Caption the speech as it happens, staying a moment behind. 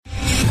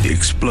The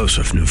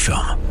explosive new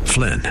film,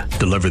 Flynn,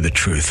 deliver the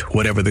truth,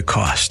 whatever the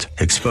cost,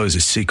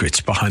 exposes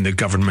secrets behind the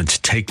government's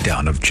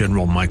takedown of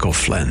General Michael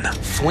Flynn.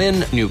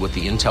 Flynn knew what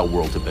the intel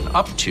world had been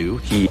up to.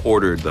 He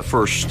ordered the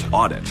first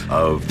audit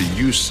of the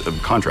use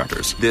of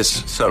contractors.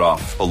 This set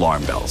off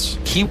alarm bells.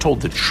 He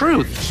told the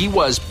truth. He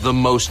was the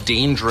most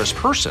dangerous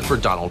person for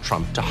Donald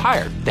Trump to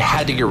hire. They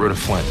had to get rid of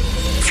Flynn.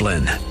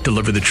 Flynn,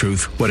 deliver the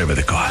truth, whatever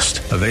the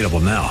cost. Available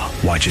now.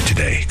 Watch it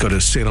today. Go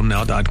to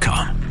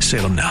salemnow.com.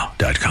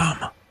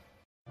 salemnow.com.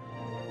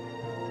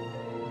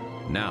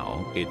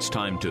 Now it's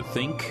time to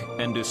think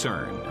and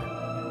discern.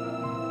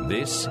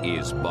 This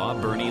is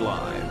Bob Burney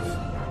Live.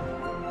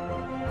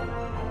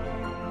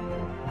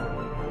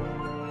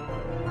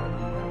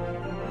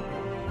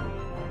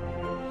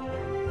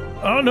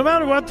 Oh, no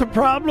matter what the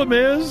problem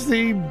is,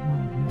 the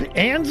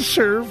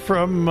answer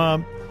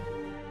from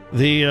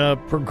the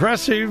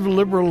progressive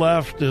liberal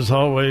left is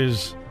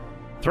always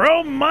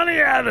throw money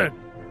at it.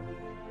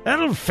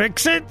 That'll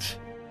fix it.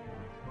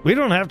 We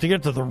don't have to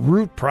get to the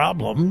root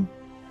problem.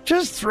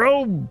 Just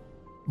throw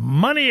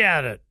money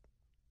at it.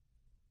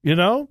 You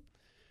know,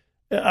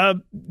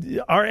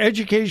 our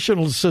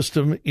educational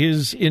system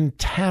is in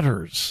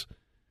tatters.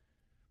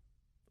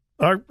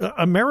 Our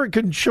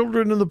American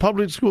children in the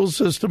public school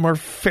system are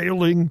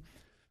failing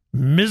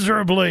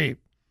miserably.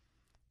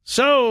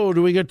 So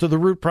do we get to the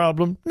root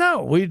problem?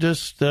 No, we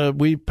just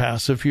we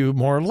pass a few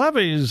more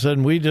levies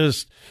and we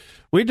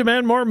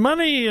demand more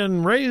money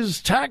and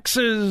raise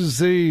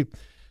taxes.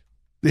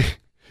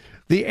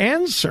 The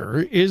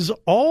answer is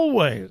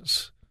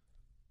always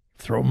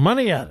throw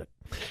money at it.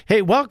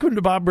 Hey, welcome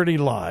to Bob Burney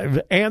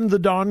Live and the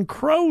Don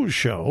Crow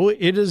Show.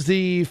 It is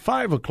the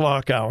 5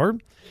 o'clock hour.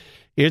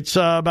 It's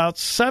about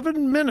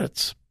 7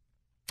 minutes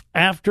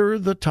after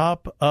the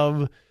top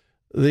of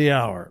the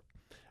hour.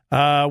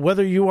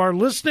 Whether you are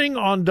listening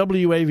on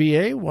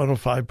WAVA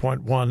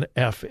 105.1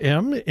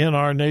 FM in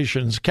our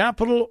nation's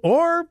capital,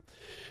 or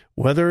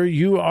whether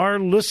you are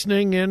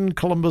listening in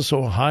Columbus,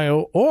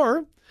 Ohio,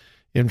 or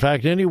in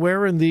fact,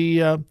 anywhere in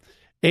the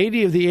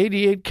 80 of the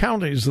 88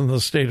 counties in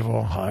the state of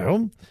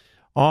Ohio,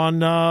 on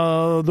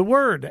the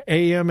Word,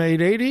 AM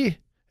 880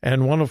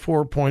 and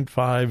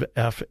 104.5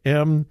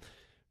 FM.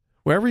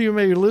 Wherever you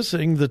may be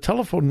listening, the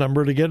telephone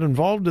number to get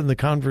involved in the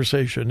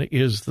conversation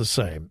is the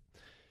same.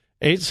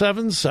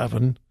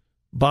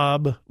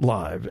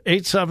 877-BOB-LIVE.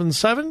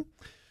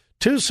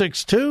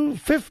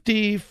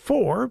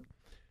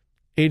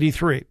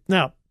 877-262-5483.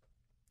 Now,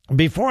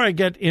 before I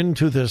get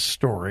into this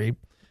story,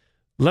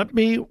 let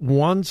me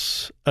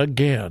once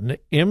again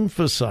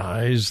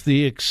emphasize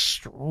the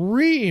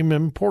extreme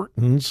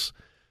importance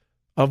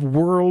of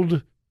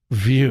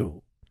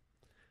worldview.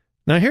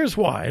 Now, here's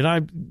why.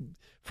 And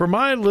for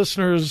my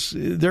listeners,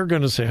 they're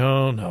going to say,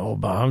 oh, no,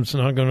 Bob's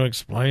not going to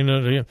explain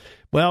it.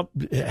 Well,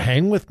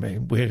 hang with me.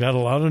 We got a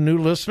lot of new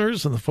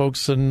listeners, and the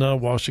folks in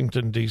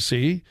Washington,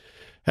 D.C.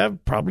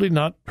 have probably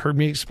not heard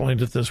me explain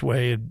it this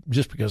way.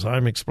 Just because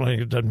I'm explaining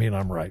it doesn't mean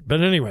I'm right.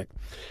 But anyway,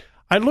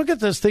 I look at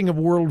this thing of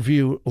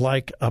worldview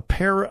like a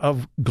pair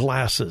of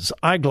glasses,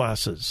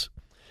 eyeglasses.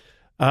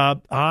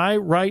 I,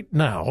 right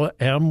now,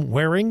 am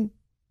wearing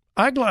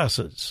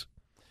eyeglasses.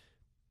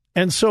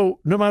 And so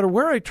no matter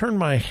where I turn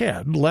my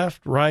head,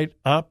 left, right,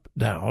 up,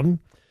 down,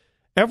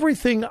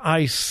 everything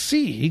I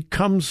see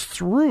comes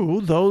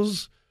through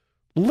those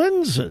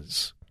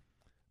lenses.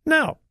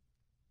 Now,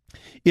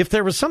 if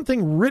there was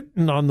something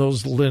written on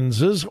those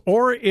lenses,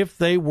 or if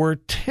they were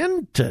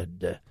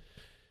tinted,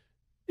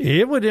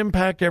 it would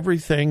impact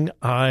everything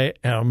I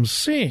am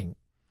seeing.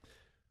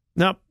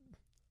 Now,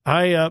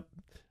 the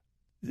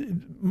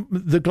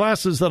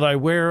glasses that I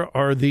wear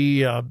are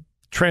the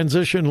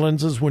transition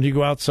lenses. When you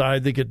go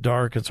outside, they get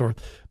dark and so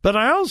forth. But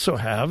I also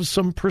have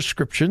some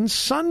prescription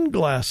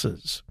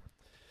sunglasses.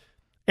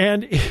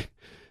 And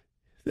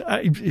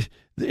if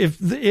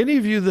any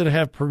of you that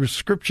have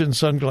prescription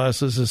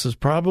sunglasses, this has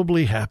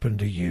probably happened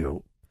to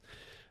you.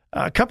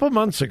 A couple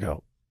months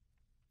ago,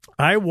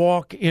 I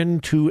walk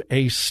into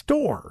a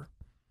store,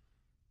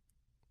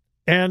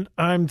 and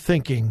I'm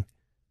thinking,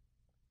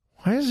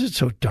 why is it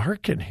so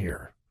dark in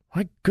here?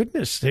 My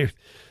goodness, their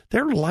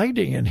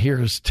lighting in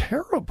here is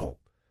terrible.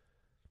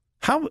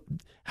 How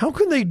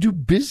can they do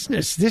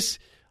business?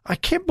 I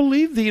can't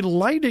believe the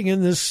lighting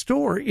in this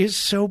store is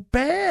so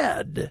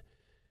bad.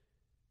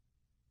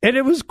 And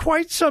it was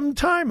quite some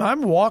time.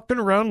 I'm walking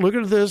around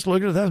looking at this,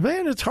 looking at that.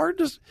 Man, it's hard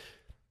to...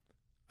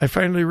 I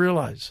finally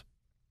realize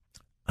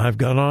I've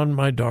got on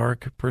my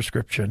dark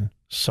prescription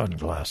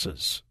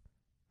sunglasses.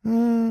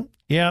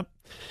 Yeah.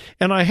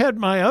 And I had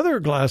my other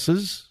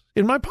glasses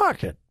in my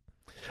pocket.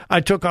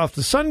 I took off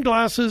the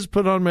sunglasses,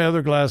 put on my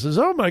other glasses.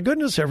 Oh, my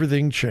goodness,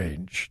 everything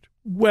changed.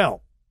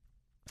 Well,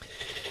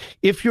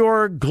 if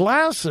your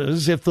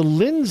glasses, if the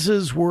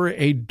lenses were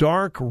a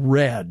dark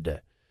red,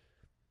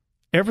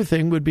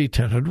 everything would be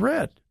tinted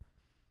red.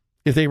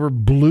 If they were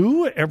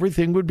blue,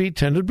 everything would be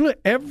tinted blue.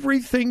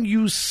 Everything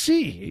you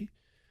see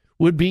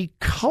would be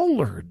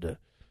colored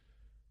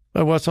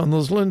by what's on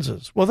those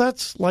lenses. Well,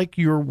 that's like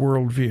your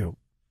worldview.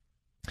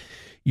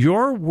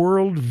 Your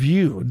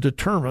worldview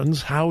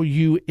determines how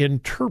you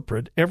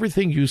interpret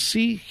everything you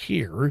see,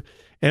 hear,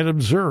 and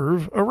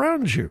observe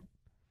around you.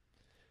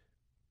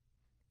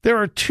 There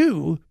are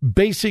two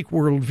basic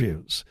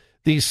worldviews.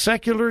 The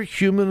secular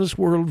humanist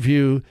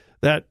worldview,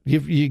 that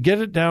if you get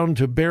it down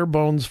to bare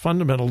bones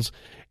fundamentals,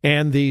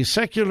 and the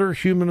secular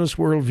humanist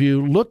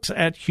worldview looks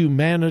at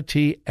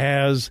humanity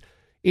as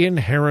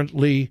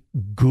inherently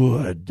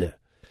good.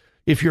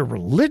 If you're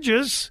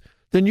religious,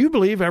 then you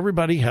believe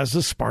everybody has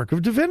a spark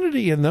of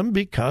divinity in them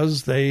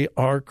because they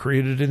are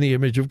created in the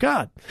image of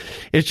God.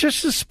 It's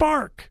just a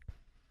spark.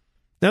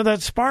 Now,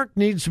 that spark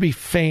needs to be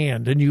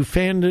fanned, and you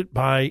fan it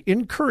by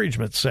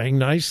encouragement, saying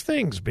nice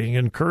things, being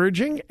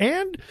encouraging,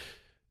 and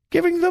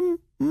giving them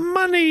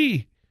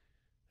money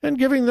and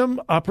giving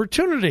them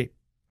opportunity.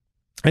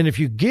 And if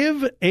you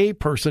give a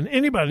person,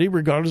 anybody,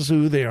 regardless of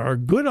who they are,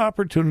 good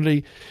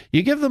opportunity,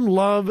 you give them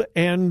love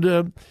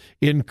and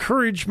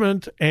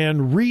encouragement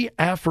and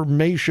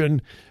reaffirmation,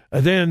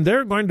 then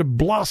they're going to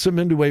blossom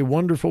into a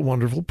wonderful,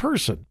 wonderful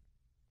person.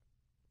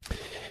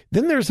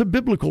 Then there's a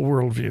biblical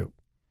worldview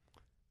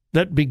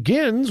that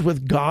begins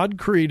with God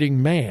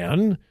creating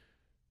man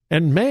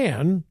and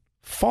man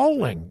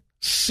falling,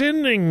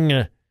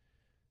 sinning,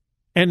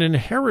 and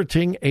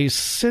inheriting a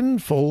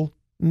sinful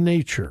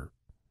nature.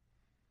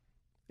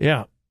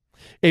 Yeah.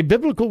 A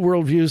biblical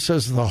worldview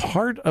says the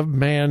heart of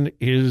man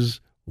is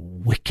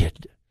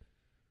wicked.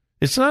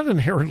 It's not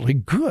inherently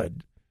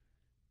good.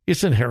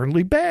 It's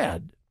inherently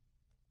bad.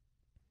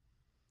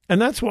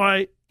 And that's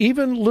why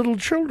even little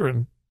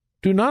children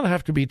do not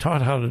have to be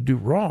taught how to do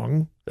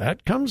wrong.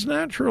 That comes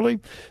naturally.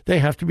 They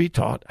have to be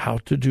taught how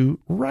to do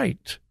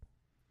right.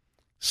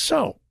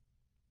 So,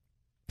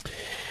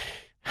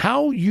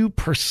 how you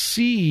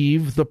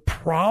perceive the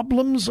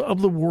problems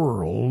of the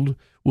world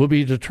will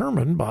be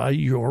determined by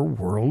your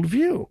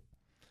worldview.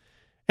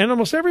 And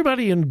almost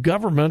everybody in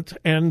government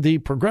and the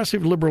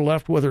progressive liberal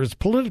left, whether it's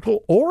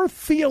political or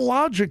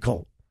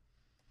theological,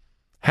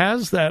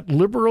 has that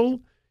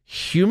liberal,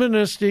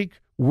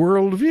 humanistic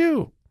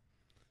worldview.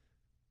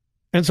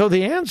 And so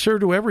the answer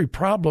to every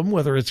problem,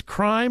 whether it's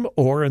crime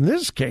or, in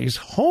this case,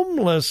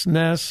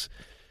 homelessness,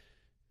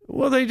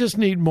 well, they just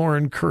need more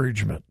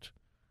encouragement.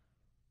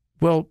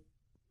 Well,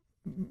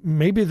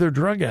 maybe they're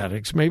drug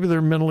addicts. Maybe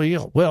they're mentally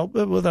ill. Well,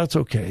 that's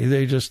okay.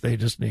 They just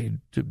need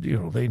to,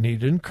 they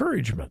need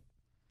encouragement.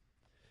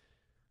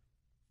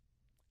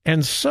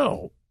 And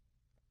so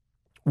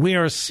we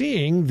are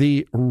seeing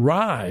the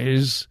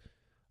rise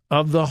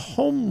of the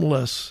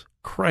homeless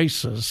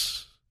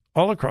crisis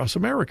all across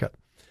America.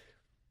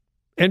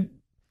 And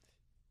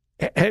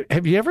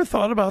have you ever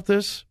thought about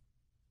this?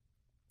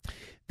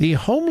 The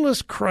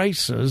homeless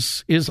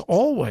crisis is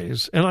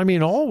always, and I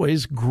mean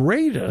always,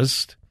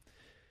 greatest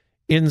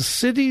in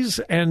cities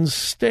and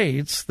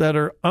states that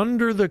are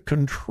under the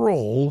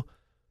control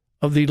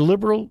of the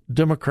liberal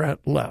Democrat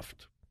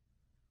left.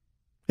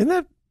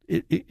 Isn't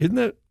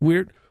that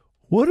weird?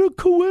 What a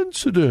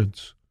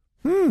coincidence.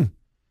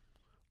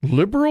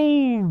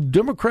 Liberal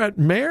Democrat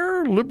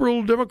mayor,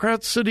 liberal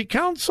Democrat city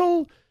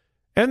council,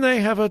 and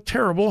they have a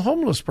terrible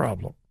homeless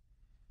problem.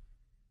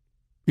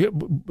 Yeah,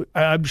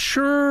 I'm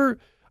sure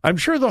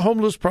the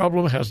homeless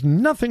problem has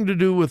nothing to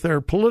do with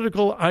their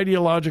political,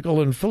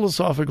 ideological, and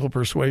philosophical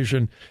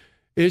persuasion.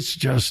 It's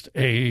just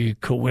a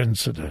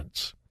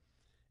coincidence.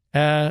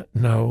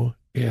 No,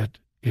 it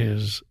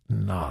is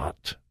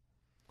not.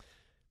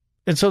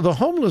 And so the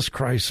homeless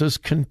crisis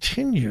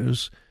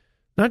continues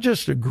not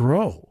just to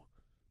grow,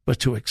 but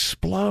to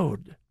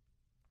explode.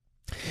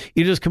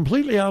 It is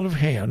completely out of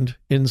hand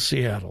in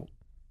Seattle,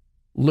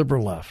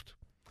 liberal left.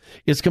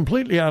 It's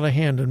completely out of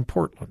hand in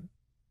Portland,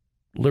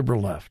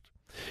 liberal left.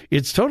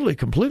 It's totally,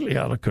 completely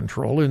out of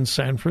control in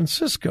San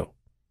Francisco,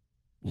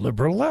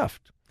 liberal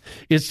left.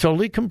 It's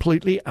totally,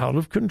 completely out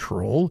of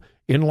control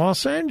in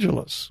Los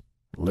Angeles,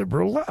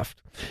 liberal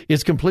left.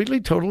 It's completely,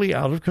 totally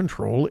out of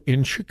control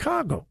in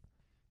Chicago,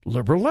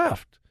 liberal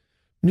left.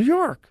 New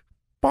York,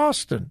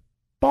 Boston,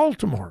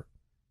 Baltimore,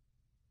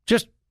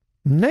 just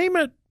name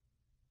it.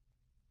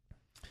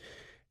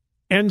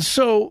 And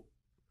so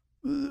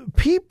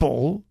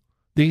people,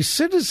 the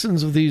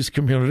citizens of these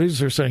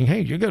communities are saying,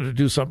 hey, you got to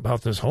do something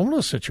about this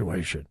homeless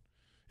situation.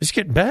 It's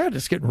getting bad.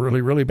 It's getting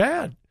really, really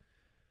bad.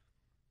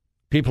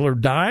 People are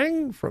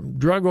dying from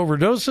drug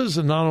overdoses,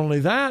 and not only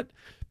that,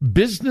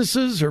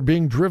 businesses are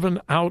being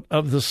driven out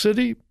of the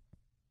city.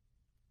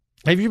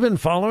 Have you been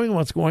following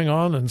what's going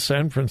on in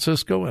San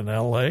Francisco and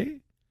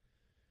L.A.?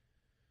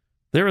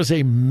 There is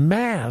a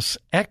mass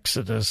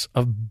exodus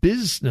of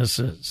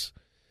businesses.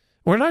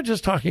 We're not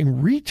just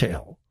talking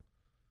retail.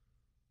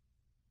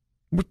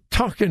 We're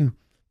talking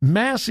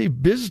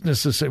massive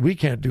businesses say we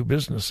can't do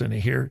business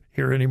here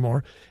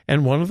anymore.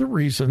 And one of the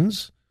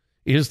reasons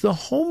is the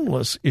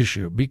homeless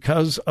issue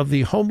because of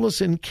the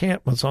homeless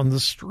encampments on the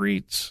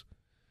streets.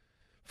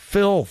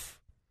 Filth,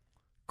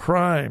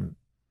 crime,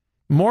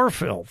 more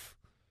filth,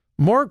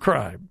 more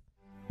crime,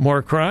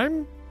 more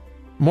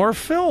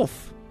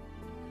filth.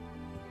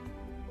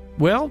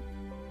 Well,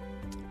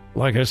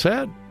 like I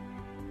said,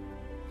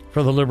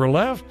 for the liberal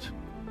left,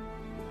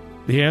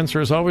 The answer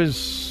is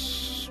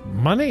always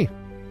money.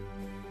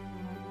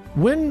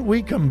 When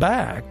we come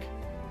back,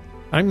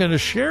 I'm going to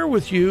share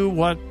with you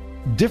what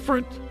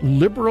different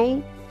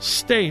liberal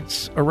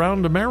states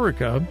around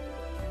America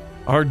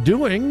are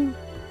doing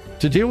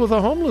to deal with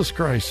the homeless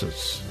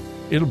crisis.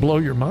 It'll blow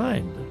your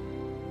mind.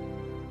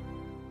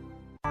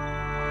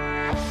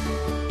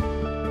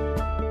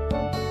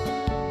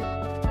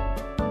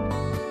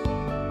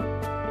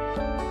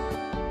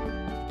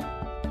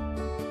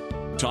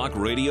 Talk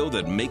radio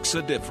that makes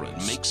a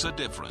difference. Makes a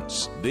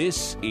difference.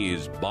 This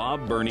is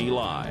Bob Burney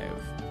Live.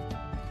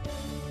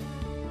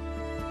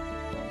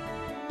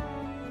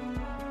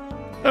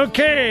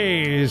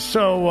 Okay,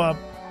 so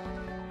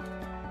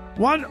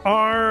what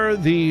are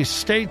the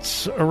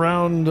states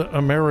around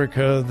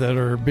America that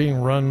are being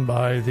run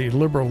by the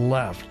liberal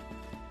left?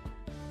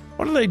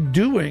 What are they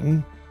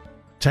doing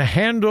to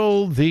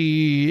handle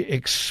the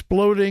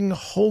exploding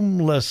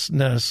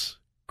homelessness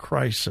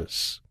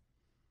crisis?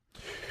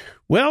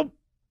 Well,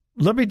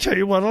 let me tell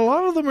you what a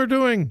lot of them are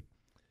doing.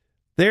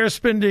 They're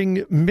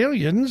spending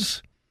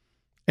millions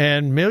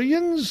and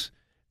millions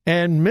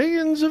and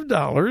millions of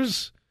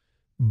dollars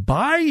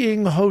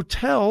buying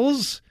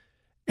hotels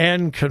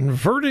and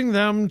converting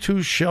them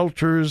to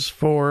shelters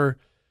for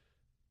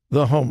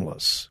the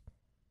homeless.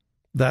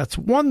 That's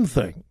one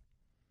thing.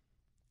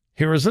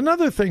 Here is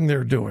another thing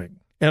they're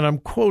doing, and I'm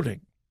quoting.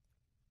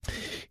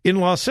 In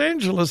Los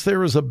Angeles,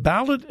 there is a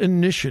ballot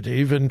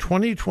initiative in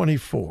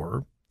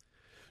 2024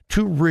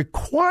 to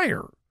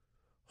require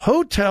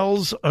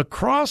hotels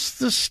across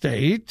the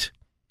state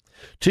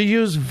to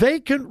use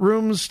vacant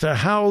rooms to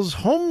house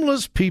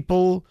homeless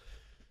people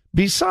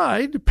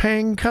beside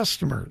paying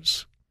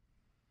customers.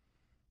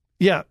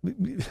 Yeah.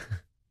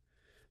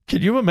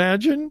 Can you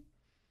imagine?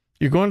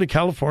 You're going to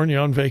California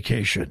on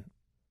vacation.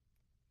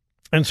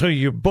 And so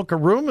you book a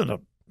room in a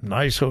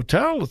nice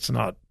hotel. It's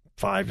not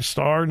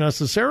 5-star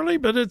necessarily,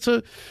 but it's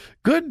a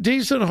good,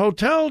 decent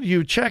hotel.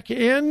 You check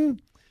in,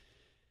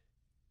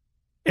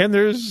 and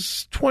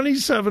there's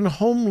 27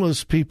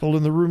 homeless people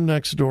in the room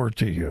next door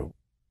to you.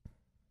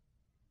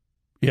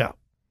 Yeah.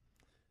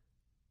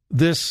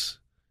 This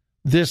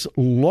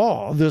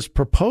law, this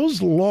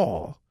proposed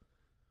law,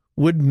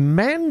 would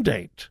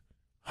mandate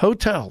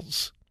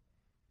hotels,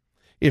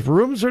 if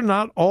rooms are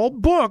not all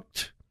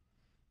booked,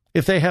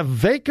 if they have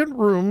vacant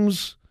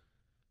rooms,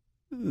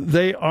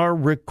 they are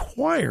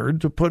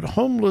required to put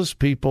homeless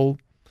people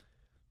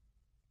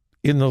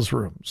in those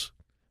rooms.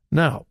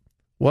 Now,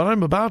 what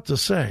I'm about to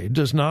say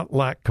does not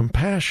lack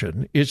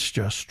compassion. It's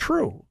just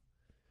true.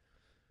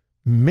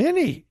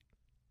 Many,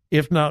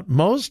 if not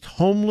most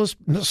homeless,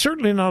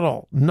 certainly not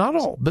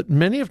all, but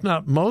many, if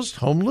not most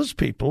homeless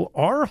people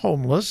are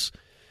homeless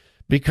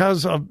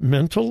because of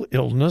mental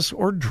illness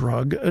or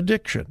drug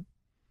addiction.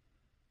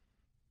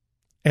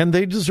 And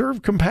they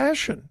deserve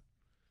compassion.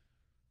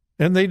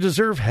 And they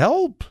deserve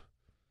help.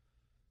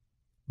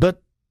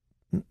 But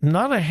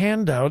not a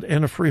handout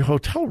and a free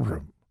hotel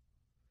room.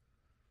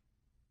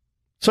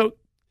 So,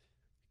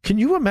 can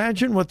you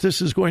imagine what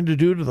this is going to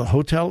do to the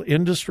hotel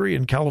industry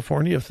in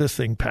California if this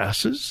thing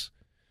passes?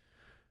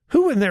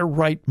 Who in their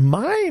right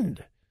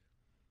mind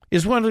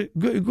is going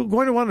to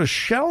want to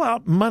shell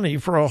out money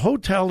for a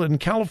hotel in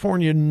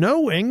California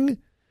knowing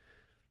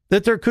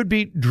that there could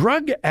be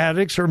drug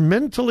addicts or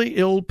mentally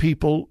ill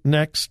people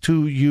next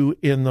to you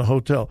in the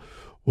hotel?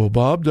 Well,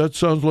 Bob, that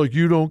sounds like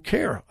you don't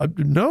care.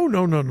 No.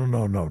 I'm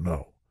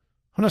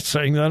not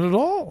saying that at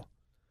all.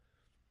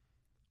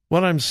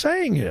 What I'm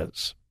saying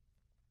is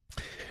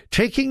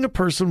taking a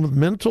person with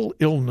mental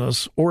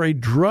illness or a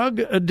drug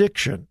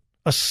addiction,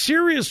 a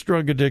serious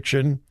drug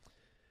addiction,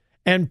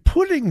 and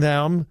putting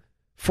them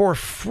for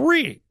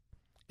free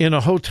in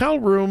a hotel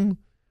room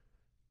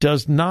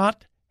does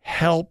not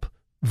help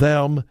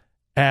them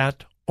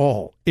at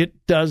all.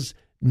 It does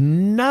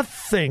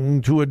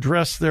nothing to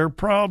address their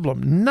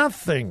problem.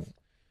 Nothing.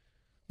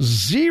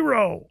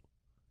 Zero.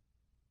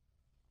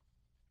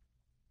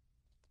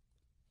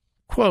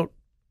 Quote,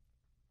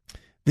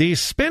 the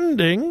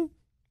spending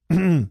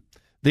on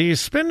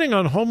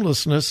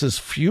homelessness is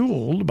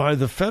fueled by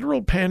the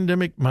federal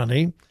pandemic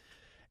money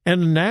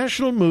and a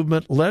national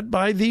movement led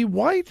by the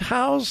White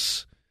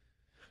House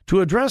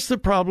to address the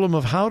problem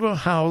of how to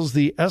house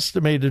the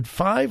estimated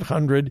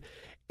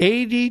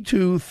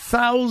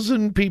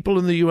 582,000 people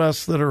in the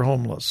U.S. that are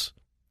homeless.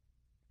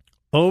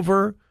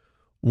 Over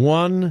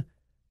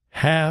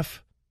 1.5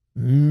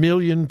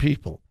 million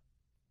people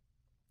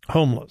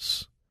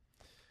homeless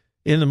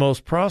in the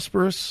most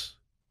prosperous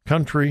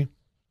country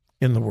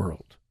in the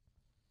world.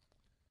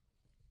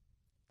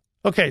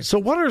 Okay, so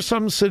what are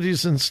some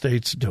cities and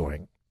states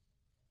doing?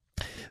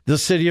 The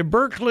city of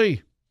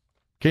Berkeley.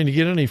 Can you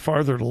get any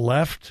farther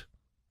left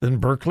than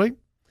Berkeley?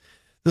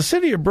 The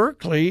city of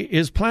Berkeley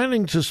is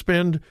planning to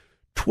spend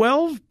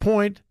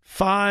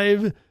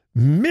 $12.5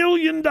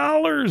 million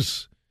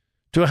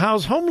to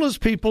house homeless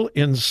people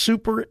in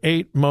Super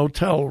 8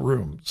 motel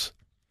rooms.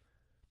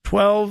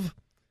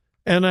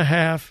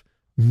 $12.5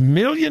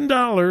 million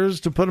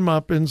to put them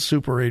up in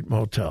Super 8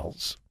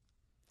 motels.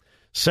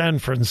 San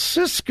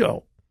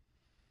Francisco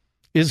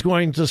is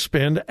going to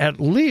spend at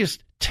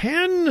least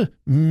 $10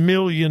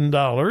 million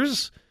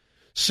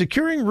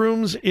securing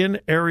rooms in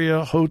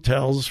area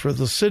hotels for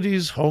the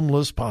city's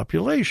homeless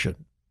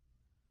population.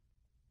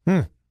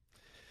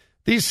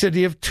 The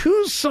city of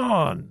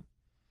Tucson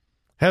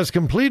has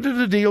completed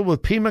a deal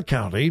with Pima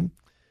County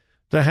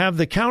to have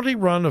the county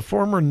run a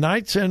former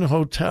Knights Inn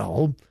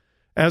hotel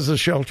as a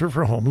shelter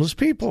for homeless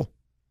people.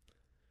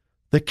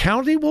 The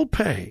county will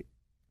pay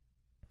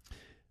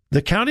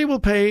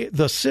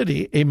the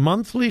city a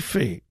monthly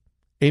fee.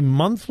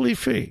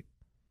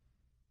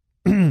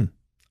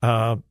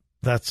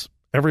 That's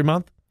every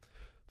month,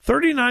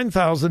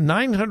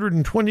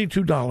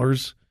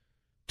 $39,922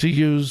 to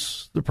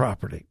use the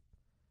property.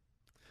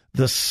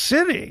 The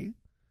city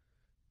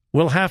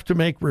will have to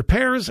make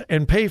repairs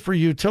and pay for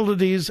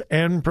utilities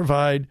and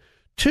provide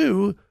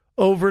 2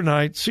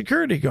 overnight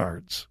security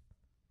guards.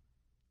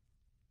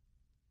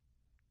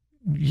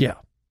 Yeah.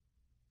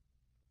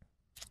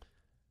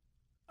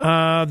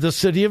 The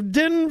city of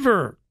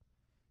Denver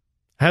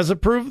has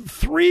approved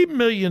 $3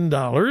 million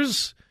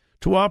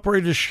to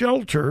operate a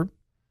shelter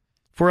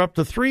for up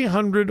to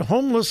 300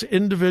 homeless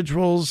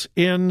individuals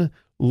in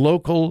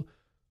local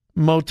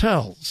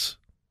motels.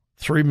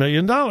 $3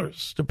 million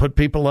to put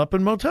people up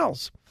in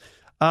motels.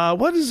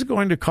 What is it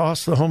going to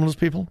cost the homeless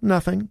people?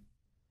 Nothing.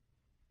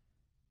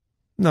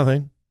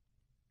 The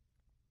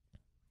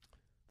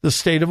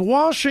state of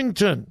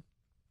Washington,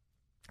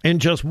 in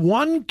just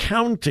one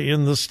county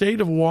in the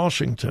state of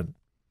Washington,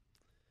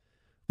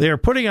 they are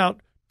putting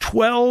out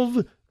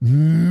 $12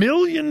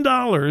 million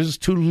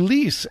to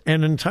lease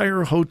an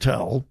entire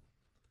hotel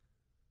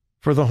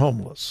for the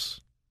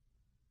homeless.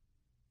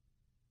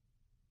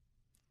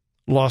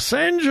 Los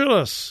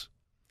Angeles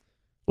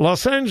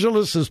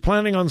is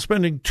planning on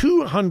spending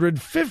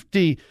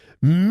 $250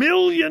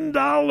 million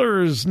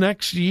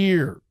next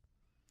year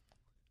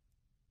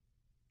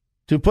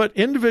to put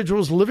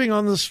individuals living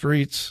on the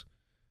streets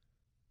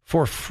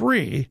for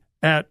free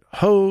at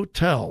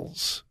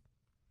hotels.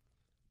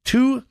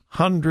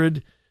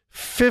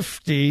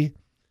 $250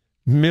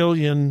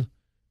 million.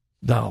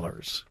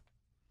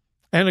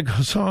 And it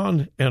goes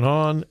on and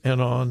on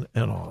and on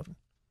and on.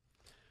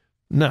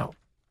 Now,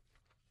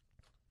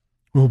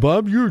 well,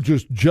 Bob, you're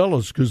just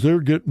jealous because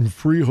they're getting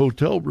free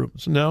hotel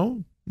rooms.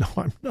 No,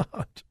 I'm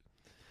not.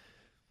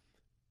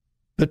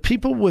 But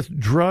people with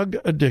drug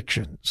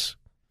addictions,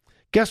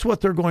 guess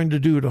what they're going to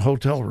do to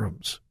hotel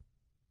rooms?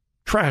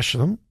 Trash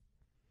them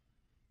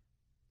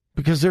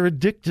because they're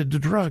addicted to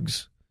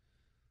drugs.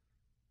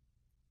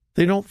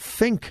 They don't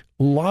think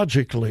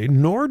logically,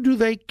 nor do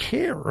they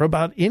care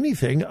about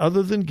anything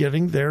other than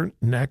getting their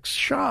next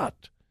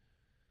shot.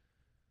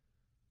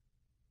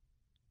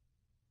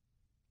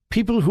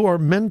 People who are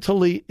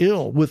mentally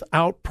ill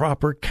without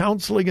proper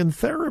counseling and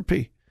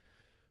therapy,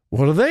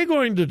 what are they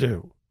going to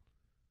do?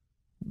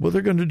 Well,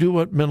 they're going to do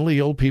what mentally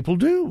ill people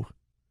do.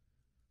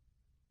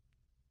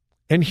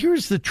 And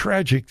here's the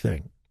tragic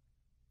thing.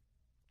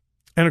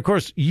 And, of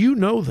course, you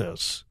know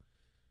this.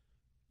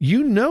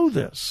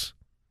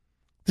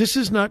 This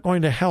is not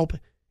going to help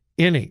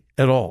any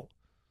at all.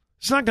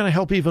 It's not going to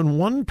help even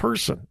one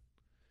person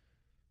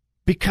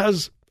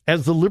because,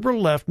 as the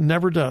liberal left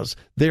never does,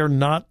 they are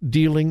not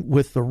dealing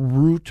with the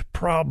root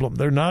problem.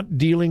 They're not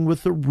dealing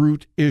with the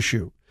root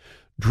issue.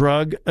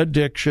 Drug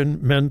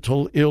addiction,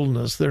 mental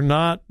illness. They're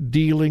not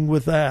dealing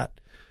with that.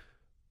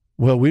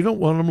 Well, we don't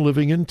want them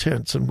living in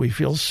tents, and we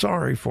feel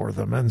sorry for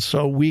them, and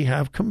so we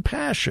have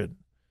compassion.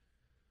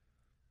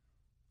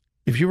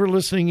 If you were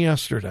listening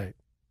yesterday,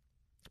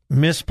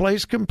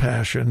 misplaced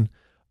compassion,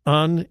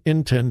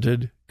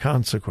 unintended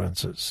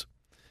consequences.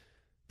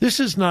 This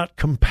is not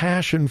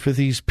compassion for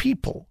these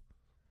people.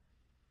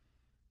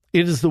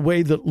 It is the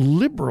way that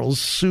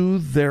liberals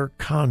soothe their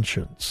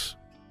conscience.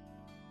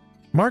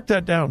 Mark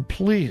that down,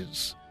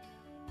 please.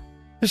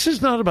 This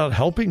is not about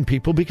helping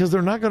people because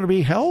they're not going to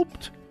be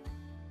helped.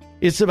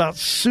 It's about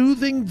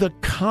soothing the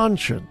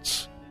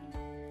conscience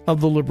of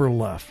the liberal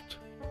left.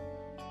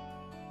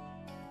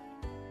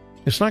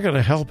 It's not going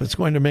to help. It's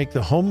going to make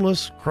the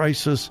homeless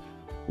crisis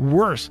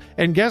worse.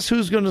 And guess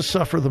who's going to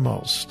suffer the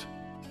most?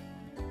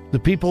 The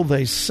people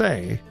they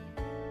say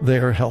they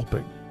are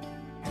helping.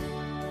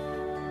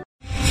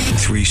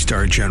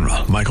 3-star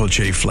General Michael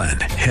J. Flynn,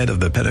 head of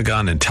the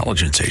Pentagon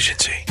Intelligence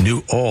Agency,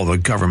 knew all the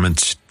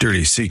government's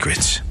dirty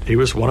secrets. He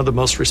was one of the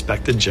most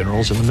respected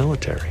generals in the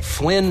military.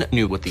 Flynn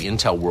knew what the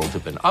intel world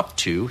had been up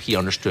to. He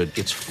understood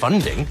its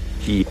funding.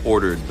 He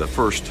ordered the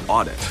first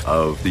audit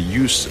of the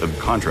use of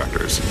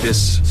contractors.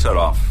 This set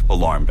off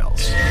alarm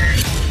bells.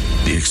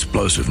 The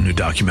explosive new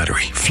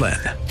documentary, Flynn,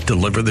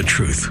 Deliver the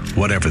Truth,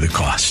 Whatever the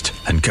Cost,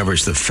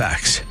 uncovers the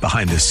facts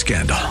behind this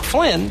scandal.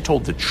 Flynn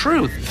told the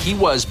truth. He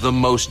was the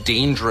most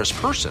dangerous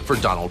person for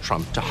Donald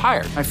Trump to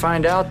hire. I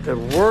find out the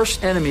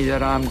worst enemy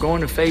that I'm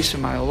going to face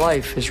in my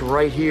life is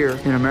right here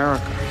in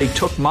America. They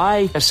took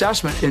my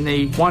assessment and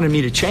they wanted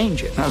me to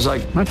change it. And I was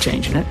like, I'm not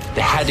changing it.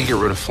 They had to get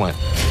rid of Flynn.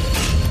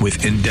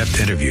 With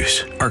in-depth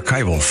interviews,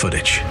 archival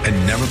footage, and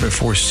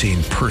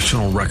never-before-seen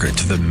personal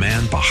records of the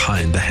man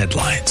behind the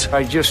headlines.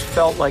 I just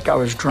felt like I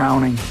was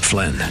drowning.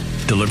 Flynn,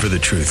 deliver the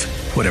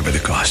truth, whatever the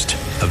cost.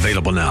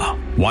 Available now.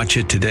 Watch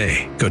it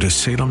today. Go to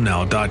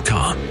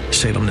salemnow.com.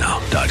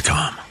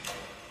 salemnow.com.